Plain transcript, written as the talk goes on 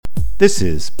This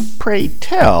is Pray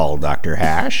Tell Dr.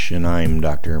 Hash, and I'm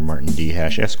Dr. Martin D.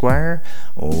 Hash, Esquire,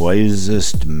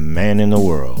 wisest man in the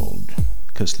world.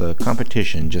 'Cause the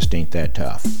competition just ain't that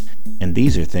tough. And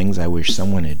these are things I wish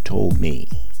someone had told me.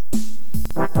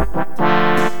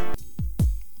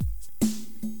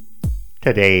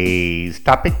 Today's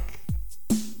topic: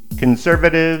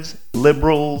 conservatives,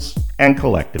 liberals, and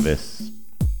collectivists.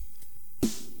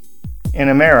 In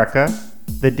America,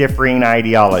 the differing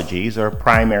ideologies are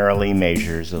primarily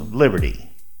measures of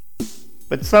liberty.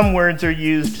 But some words are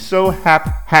used so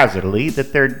haphazardly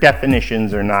that their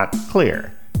definitions are not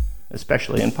clear,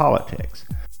 especially in politics.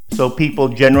 So people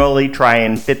generally try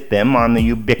and fit them on the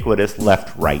ubiquitous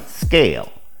left-right scale.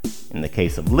 In the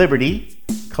case of liberty,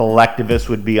 collectivists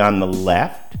would be on the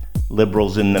left,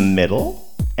 liberals in the middle,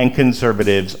 and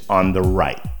conservatives on the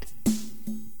right.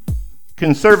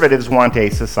 Conservatives want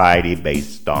a society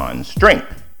based on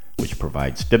strength, which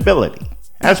provides stability,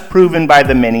 as proven by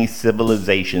the many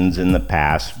civilizations in the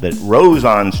past that rose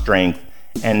on strength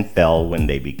and fell when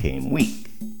they became weak.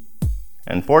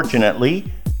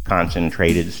 Unfortunately,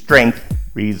 concentrated strength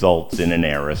results in an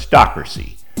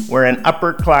aristocracy, where an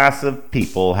upper class of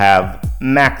people have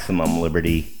maximum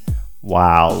liberty,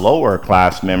 while lower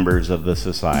class members of the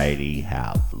society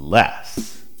have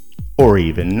less, or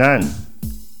even none.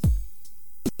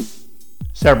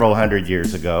 Several hundred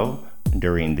years ago,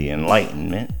 during the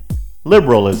Enlightenment,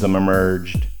 liberalism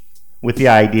emerged with the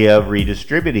idea of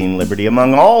redistributing liberty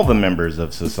among all the members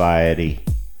of society.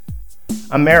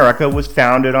 America was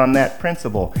founded on that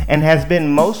principle and has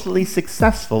been mostly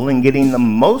successful in getting the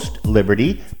most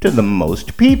liberty to the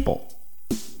most people.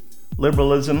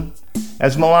 Liberalism,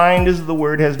 as maligned as the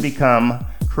word has become,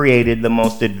 created the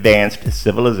most advanced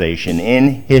civilization in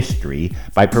history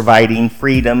by providing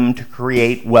freedom to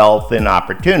create wealth and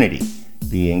opportunity,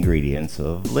 the ingredients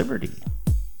of liberty.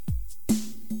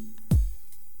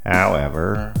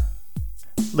 However,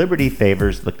 liberty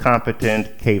favors the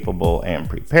competent, capable, and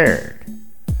prepared,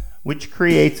 which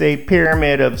creates a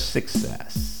pyramid of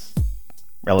success.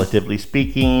 Relatively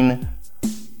speaking,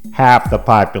 half the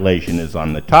population is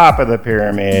on the top of the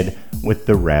pyramid, with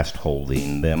the rest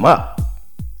holding them up.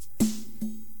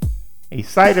 A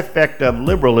side effect of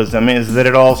liberalism is that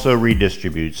it also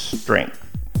redistributes strength,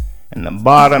 and the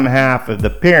bottom half of the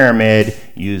pyramid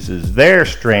uses their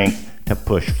strength to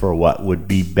push for what would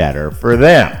be better for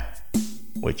them,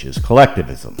 which is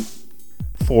collectivism,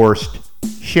 forced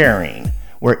sharing,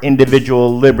 where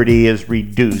individual liberty is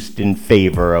reduced in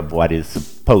favor of what is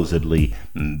supposedly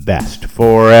best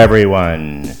for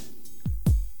everyone.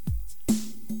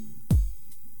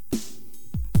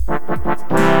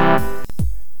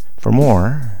 For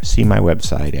more, see my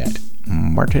website at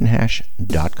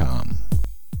martinhash.com.